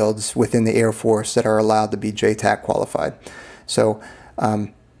 career fields within the Air Force that are allowed to be JTAC qualified. So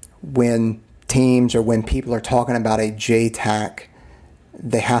when teams or when people are talking about a JTAC,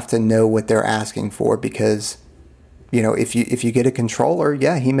 they have to know what they're asking for, because if you get a controller,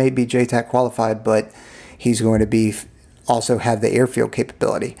 yeah, he may be JTAC qualified, but he's going to be also have the airfield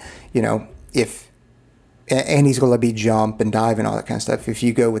capability. If and he's going to be jump and dive and all that kind of stuff. If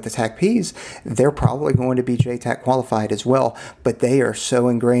you go with the TACPs, they're probably going to be JTAC qualified as well, but they are so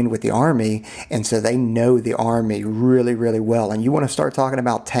ingrained with the Army, and so they know the Army really, really well. And you want to start talking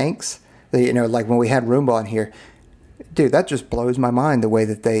about tanks, like when we had Roomba on here, dude, that just blows my mind, the way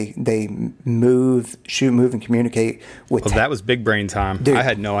that they move, shoot, move, and communicate with that was big brain time. Dude, I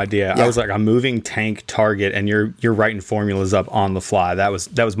had no idea. Yeah. I was like, I'm moving tank target, and you're writing formulas up on the fly. That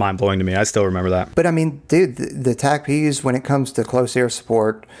was mind blowing to me. I still remember that. But I mean, dude, the TACPs, when it comes to close air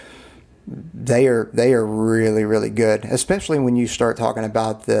support, they are really, really good, especially when you start talking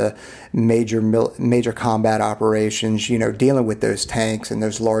about the major combat operations, dealing with those tanks and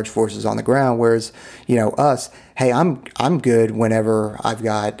those large forces on the ground. Whereas, us, hey, I'm good whenever I've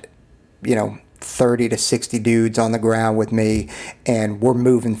got, 30 to 60 dudes on the ground with me and we're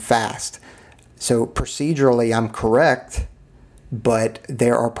moving fast. So procedurally, I'm correct, but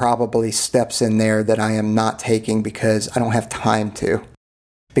there are probably steps in there that I am not taking because I don't have time to,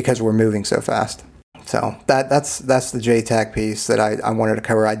 because we're moving so fast. So that's the JTAC piece that I wanted to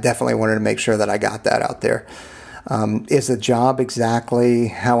cover. I definitely wanted to make sure that I got that out there. Is the job exactly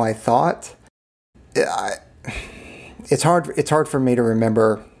how I thought? It's hard for me to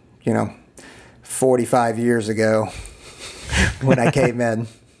remember, 45 years ago when I came in.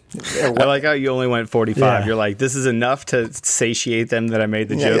 I like how you only went 45. Yeah. You're like, this is enough to satiate them that I made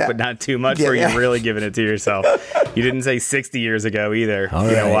the joke, but not too much where you're really giving it to yourself. You didn't say 60 years ago either. All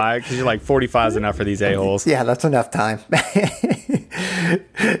you know why? Because you're like, 45 is enough for these a-holes. Yeah, that's enough time.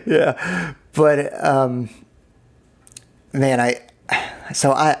 Yeah. But, man, I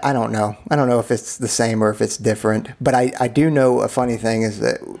don't know. I don't know if it's the same or if it's different. But I do know a funny thing is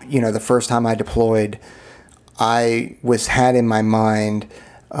that, the first time I deployed, I had in my mind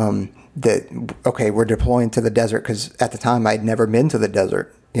that, okay, we're deploying to the desert, because at the time I'd never been to the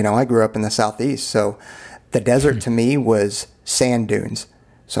desert. I grew up in the Southeast, so the desert to me was sand dunes.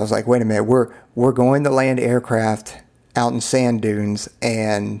 So I was like, wait a minute, we're going to land aircraft out in sand dunes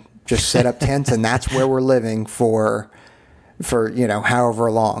and just set up tents, and that's where we're living for however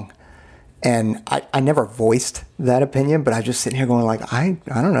long. And I never voiced that opinion, but I just sitting here going like, I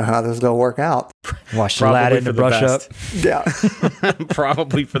don't know how this is going to work out. Watch the Aladdin to brush up. Yeah.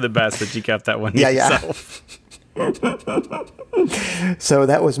 Probably for the best that you kept that one yourself. So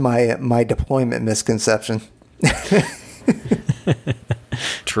that was my deployment misconception.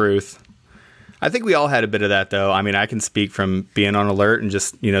 Truth. I think we all had a bit of that, though. I mean, I can speak from being on alert and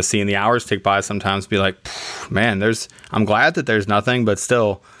just, seeing the hours tick by sometimes, be like, man, I'm glad that there's nothing, but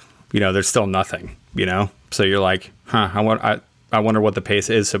still, there's still nothing, So you're like, I wonder what the pace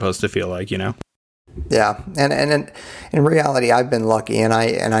is supposed to feel like, Yeah, and in reality, I've been lucky, and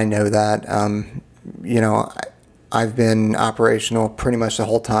I know that. I've been operational pretty much the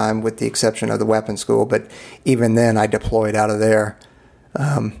whole time, with the exception of the weapons school. But even then, I deployed out of there.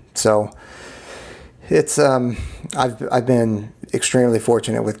 So it's I've been extremely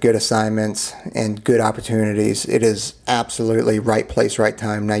fortunate with good assignments and good opportunities. It is absolutely right place, right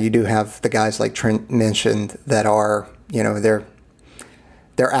time. Now, you do have the guys like Trent mentioned that are, they're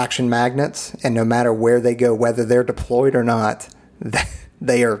action magnets, and no matter where they go, whether they're deployed or not,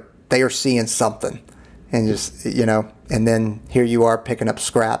 they are seeing something, and just, and then here you are picking up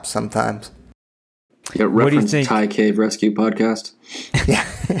scraps sometimes. What do you think? Thai Cave Rescue podcast. Yeah.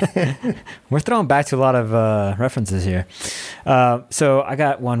 We're throwing back to a lot of references here. So I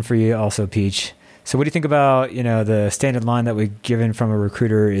got one for you also, Peach. So what do you think about, the standard line that we're given from a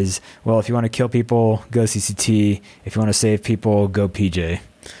recruiter is, well, if you want to kill people, go CCT. If you want to save people, go PJ.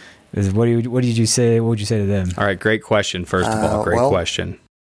 What did you say? What would you say to them? All right. Great question. First of all, great question.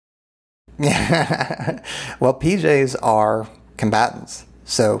 Well, PJs are combatants.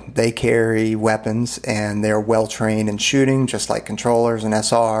 So they carry weapons, and they're well-trained in shooting, just like controllers and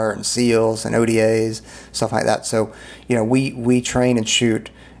SR and SEALs and ODAs, stuff like that. So, we train and shoot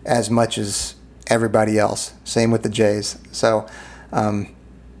as much as everybody else. Same with the Js. So,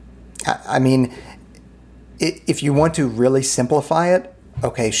 I mean, if you want to really simplify it,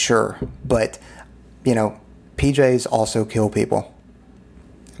 okay, sure. But, PJs also kill people.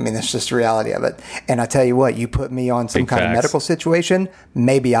 I mean, that's just the reality of it. And I tell you what, you put me on some kind of medical situation,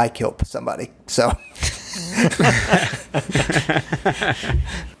 maybe I kill somebody. So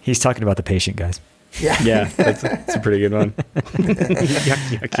he's talking about the patient, guys. Yeah, that's a pretty good one.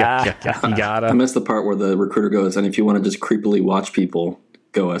 You gotta. I missed the part where the recruiter goes, and if you want to just creepily watch people,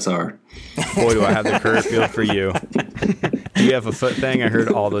 go SR. Boy, do I have the career field for you. Do you have a foot thing? I heard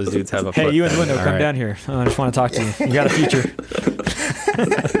all those dudes have a foot. Hey, you in the window, all come down here. I just want to talk to you. You got a future.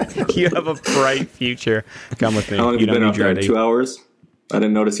 You have a bright future. Come with me. How long have you been out there? 2 hours? I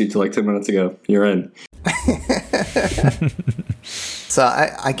didn't notice you till like 10 minutes ago. You're in. So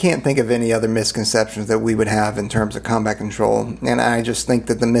I can't think of any other misconceptions that we would have in terms of combat control, and I just think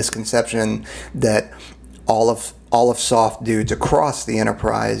that the misconception that all of soft dudes across the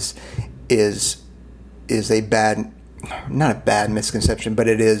enterprise is a bad, not a bad misconception, but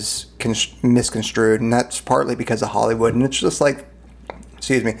it is misconstrued, and that's partly because of Hollywood. And it's just like,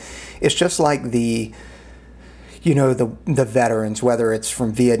 it's just like the veterans, whether it's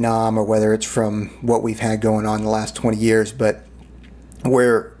from Vietnam or whether it's from what we've had going on the last 20 years, but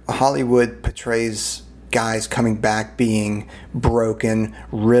where Hollywood portrays guys coming back being broken,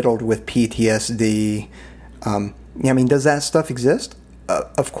 riddled with PTSD. Does that stuff exist?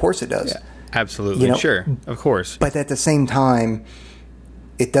 Of course it does. Yeah, absolutely. Sure. Of course. But at the same time,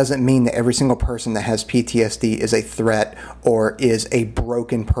 it doesn't mean that every single person that has PTSD is a threat or is a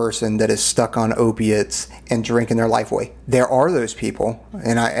broken person that is stuck on opiates and drinking their life away. There are those people,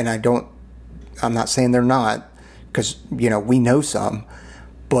 and I'm not saying they're not, because we know some,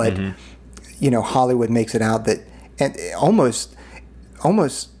 but Hollywood makes it out that, and almost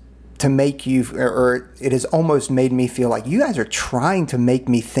to make you, or it has almost made me feel like you guys are trying to make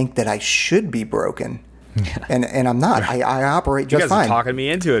me think that I should be broken. Yeah. And I'm not. I operate just fine. You guys are talking me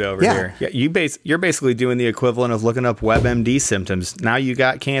into it over here. Yeah, you're basically doing the equivalent of looking up WebMD symptoms. Now you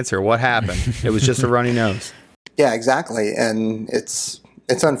got cancer. What happened? It was just a runny nose. Yeah, exactly. And it's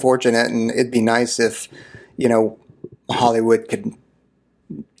unfortunate, and it'd be nice if Hollywood could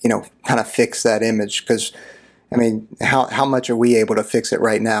kind of fix that image, because how much are we able to fix it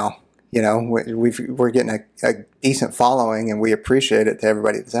right now? We're getting a decent following, and we appreciate it to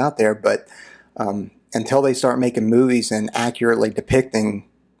everybody that's out there, but until they start making movies and accurately depicting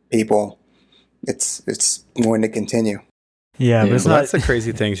people, it's going to continue. Yeah, but that's the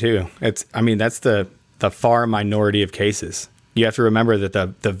crazy thing too. That's the far minority of cases. You have to remember that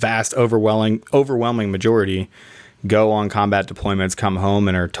the vast overwhelming majority go on combat deployments, come home,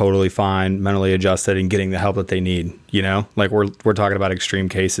 and are totally fine, mentally adjusted, and getting the help that they need. We're talking about extreme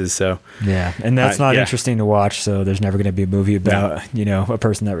cases. So yeah, and that's not interesting to watch. So there's never going to be a movie about a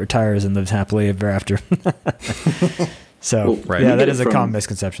person that retires and lives happily ever after. So that is a common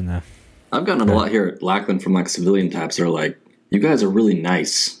misconception, though. I've gotten a lot here at Lackland from civilian taps that are like, "You guys are really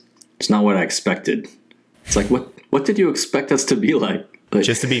nice. It's not what I expected." It's like, what did you expect us to be like?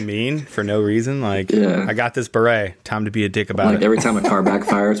 Just to be mean for no reason? I got this beret. Time to be a dick about it. Every time a car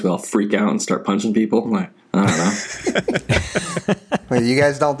backfires, we all freak out and start punching people. I don't know. Well, you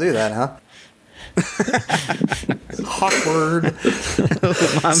guys don't do that, huh? Awkward.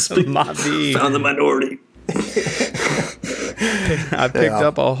 Found the minority. I picked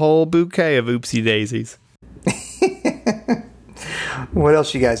up a whole bouquet of oopsie daisies. What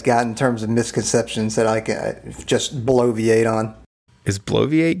else you guys got in terms of misconceptions that I can just bloviate on? Is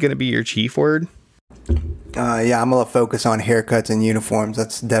bloviate going to be your chief word? I'm going to focus on haircuts and uniforms.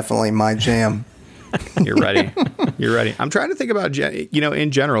 That's definitely my jam. You're ready. I'm trying to think about,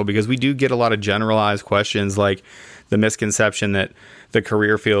 in general, because we do get a lot of generalized questions, like the misconception that the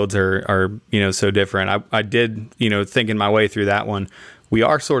career fields are so different. I did, thinking my way through that one. We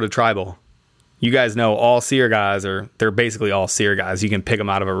are sort of tribal. You guys know all SEER guys they're basically all SEER guys. You can pick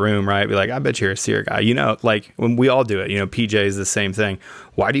them out of a room, right? Be like, I bet you're a SEER guy. When we all do it, PJ is the same thing.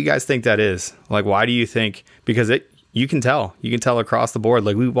 Why do you guys think that is? Why do you think? Because you can tell across the board.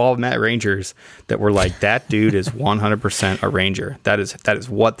 We've all met Rangers that were like, that dude is 100% a Ranger. That is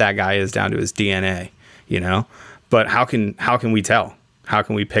what that guy is down to his DNA, But how can we tell? How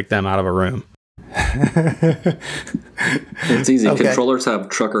can we pick them out of a room? It's easy. Okay. Controllers have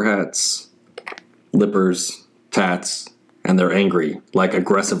trucker hats, lippers, tats, and they're angry,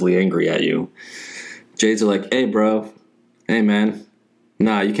 aggressively angry at you. Jades are like, "Hey, bro. Hey, man.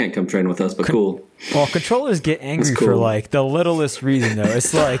 Nah, you can't come train with us, but cool." Well, controllers get angry for the littlest reason, though.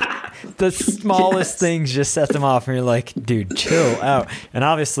 It's the smallest things just set them off, and you're like, dude, chill out. And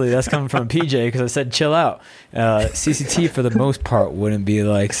obviously that's coming from PJ, because I said chill out. CCT for the most part wouldn't be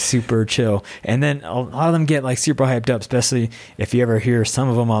super chill, and then a lot of them get super hyped up, especially if you ever hear some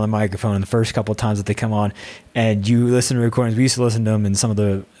of them on the microphone the first couple of times that they come on, and you listen to recordings. We used to listen to them in some of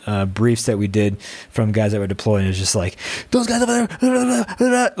the briefs that we did from guys that were deployed, and it's just those guys over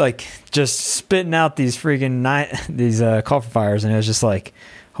there, just spitting out these freaking call for fires, and it was just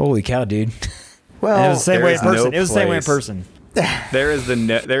holy cow, dude. Well, and it was the same way in person. It was the same way in person.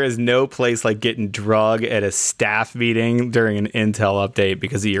 There is no place like getting drug at a staff meeting during an intel update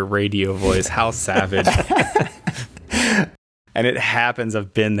because of your radio voice. How savage. And it happens.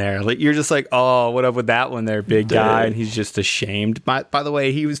 I've been there. You're just oh, what up with that one there, big guy? And he's just ashamed. By the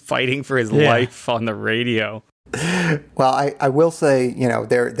way, he was fighting for his life on the radio. Well, I will say,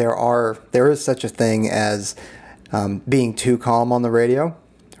 there is such a thing as being too calm on the radio,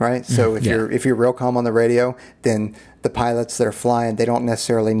 right? So if you're real calm on the radio, then the pilots that are flying, they don't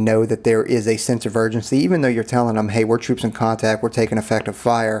necessarily know that there is a sense of urgency, even though you're telling them, hey, we're troops in contact, we're taking effective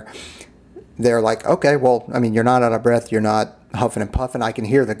fire. They're like, okay, well, I mean, you're not out of breath, you're not huffing and puffing, I can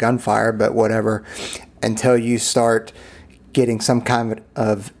hear the gunfire, but whatever, until you start getting some kind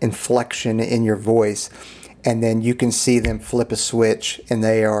of inflection in your voice, and then you can see them flip a switch, and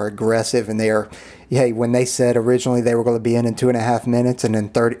they are aggressive, and they are, when they said originally they were going to be in 2.5 minutes, and then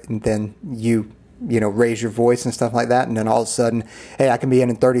 30, and then you raise your voice and stuff like that, and then all of a sudden, hey, I can be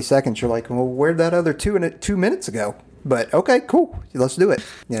in 30 seconds. You're like, well, where'd that other 2 minutes ago? But okay, cool, let's do it.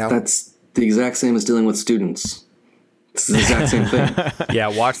 That's the exact same as dealing with students. It's the exact same thing. Yeah,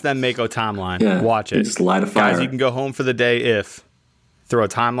 watch them make a timeline. Yeah, watch it. Just light a fire. Guys, you can go home for the day if. Throw a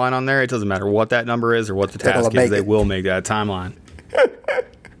timeline on there. It doesn't matter what that number is or what the task is. They will make that timeline.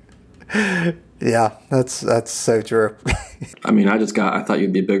 Yeah, that's so true. I mean, I thought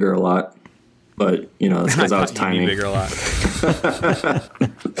you'd be bigger a lot. But, that's because I was tiny. Bigger a lot.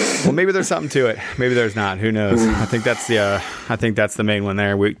 Well, maybe there's something to it. Maybe there's not. Who knows? I think that's the main one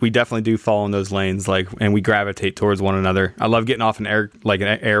there. We definitely do fall in those lanes, and we gravitate towards one another. I love getting off an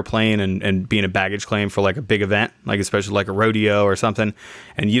airplane and being a baggage claim for like a big event, like especially like a rodeo or something.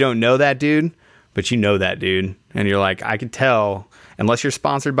 And you don't know that dude, but you know that dude, and you're like, I could tell. Unless you're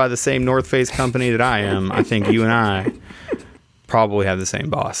sponsored by the same North Face company that I am, I think you and I probably have the same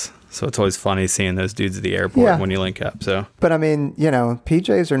boss. So it's always funny seeing those dudes at the airport when you link up. So, but I mean,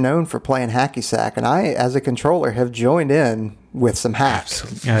 PJs are known for playing hacky sack, and I, as a controller, have joined in with some hacks.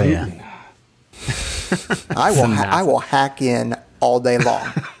 Absolutely. Oh yeah. I will hack in all day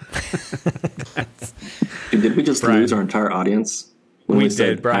long. Did we just lose our entire audience? We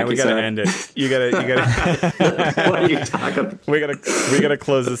did, Brian. We gotta end it. You gotta. What are you talking about? We gotta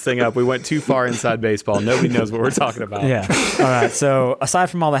close this thing up. We went too far inside baseball. Nobody knows what we're talking about. Yeah. All right. So aside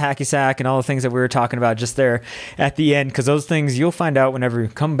from all the hacky sack and all the things that we were talking about just there at the end, because those things you'll find out whenever you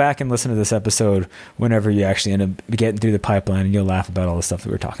come back and listen to this episode, whenever you actually end up getting through the pipeline, and you'll laugh about all the stuff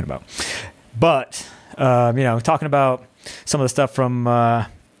that we're talking about. But talking about some of the stuff from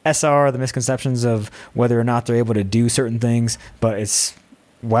SR, the misconceptions of whether or not they're able to do certain things, but it's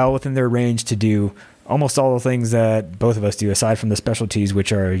well within their range to do almost all the things that both of us do, aside from the specialties,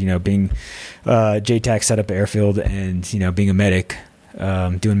 which are, being JTAC set up at airfield and, being a medic,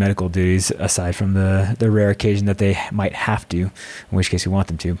 doing medical duties, aside from the rare occasion that they might have to, in which case we want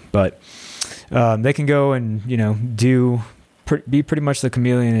them to. But they can go and, be pretty much the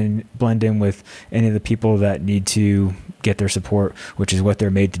chameleon and blend in with any of the people that need to get their support, which is what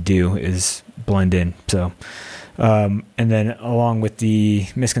they're made to do, is blend in. So, and then along with the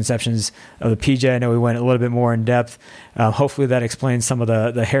misconceptions of the PJ, I know we went a little bit more in depth. Hopefully that explains some of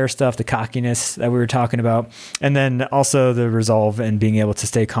the hair stuff, the cockiness that we were talking about, and then also the resolve and being able to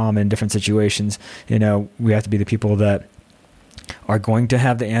stay calm in different situations. We have to be the people that are going to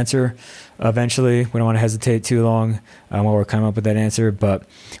have the answer eventually. We don't want to hesitate too long while we're coming up with that answer, but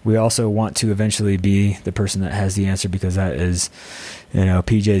we also want to eventually be the person that has the answer, because that is,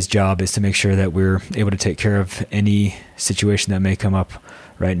 PJ's job is to make sure that we're able to take care of any situation that may come up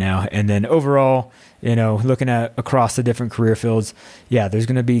right now. And then overall, looking at across the different career fields, there's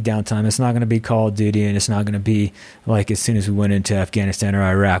going to be downtime. It's not going to be Call of Duty, and it's not going to be like as soon as we went into Afghanistan or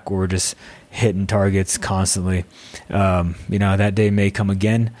Iraq where we're just hitting targets constantly. That day may come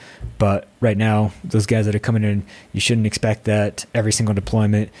again, but right now, those guys that are coming in, you shouldn't expect that every single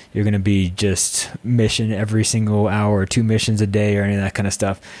deployment you're going to be just mission every single hour or 2 missions a day or any of that kind of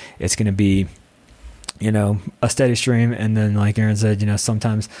stuff. It's going to be a steady stream. And then, like Aaron said,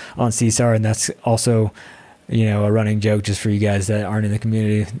 sometimes on CSAR, and that's also, a running joke just for you guys that aren't in the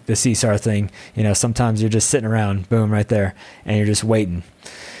community, the CSAR thing, sometimes you're just sitting around, boom, right there, and you're just waiting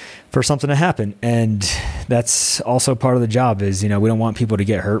for something to happen. And that's also part of the job is, we don't want people to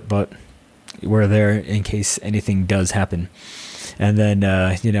get hurt, but we're there in case anything does happen. And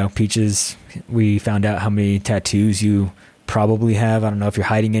then, Peaches, we found out how many tattoos you probably have. I don't know if you're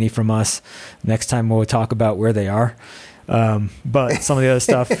hiding any from us. Next time we'll talk about where they are. But some of the other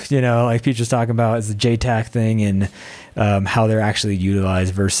stuff, like Peach was talking about, is the JTAC thing and how they're actually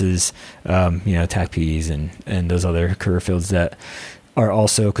utilized versus, TAC-Ps and those other career fields that are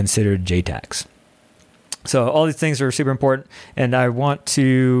also considered JTACs. So all these things are super important, and I want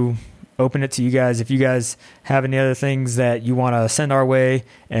to open it to you guys. If you guys have any other things that you want to send our way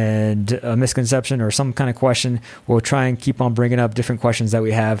and a misconception or some kind of question, we'll try and keep on bringing up different questions that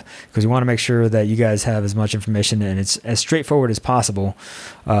we have, because we want to make sure that you guys have as much information and it's as straightforward as possible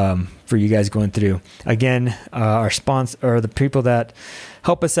for you guys going through. Again, our sponsor, or the people that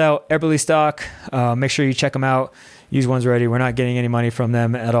help us out, Eberly Stock, make sure you check them out. Use One's Ready. We're not getting any money from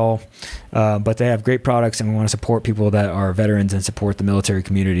them at all, but they have great products, and we want to support people that are veterans and support the military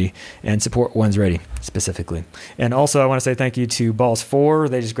community and support One's Ready specifically. And also, I want to say thank you to Balls 4.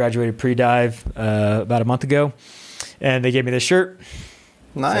 They just graduated pre-dive about a month ago, and they gave me this shirt.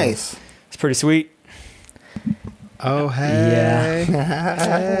 Nice. So it's pretty sweet. Oh, hey.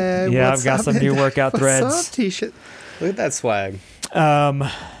 Yeah. Yeah, I've got some new workout threads. What's up, T-shirt? Look at that swag.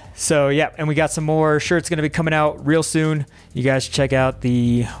 So, yeah, and we got some more shirts going to be coming out real soon. You guys check out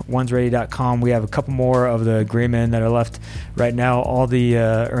the onesready.com. We have a couple more of the gray men that are left right now. All the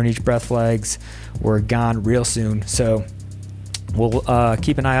Earn Each Breath flags were gone real soon. So we'll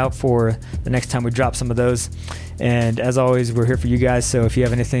keep an eye out for the next time we drop some of those. And as always, we're here for you guys. So if you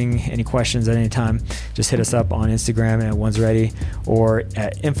have any questions at any time, just hit us up on Instagram at One's Ready or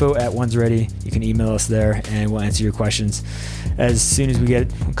at info@One's Ready. You can email us there and we'll answer your questions as soon as we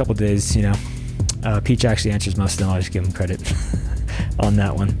get a couple days. Peach actually answers most of them. I'll just give him credit on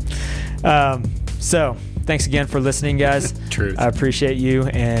that one. So thanks again for listening, guys. Truth. I appreciate you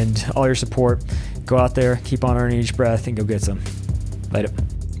and all your support. Go out there, keep on earning each breath, and go get some. Later.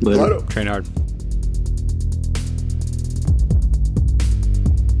 Train hard.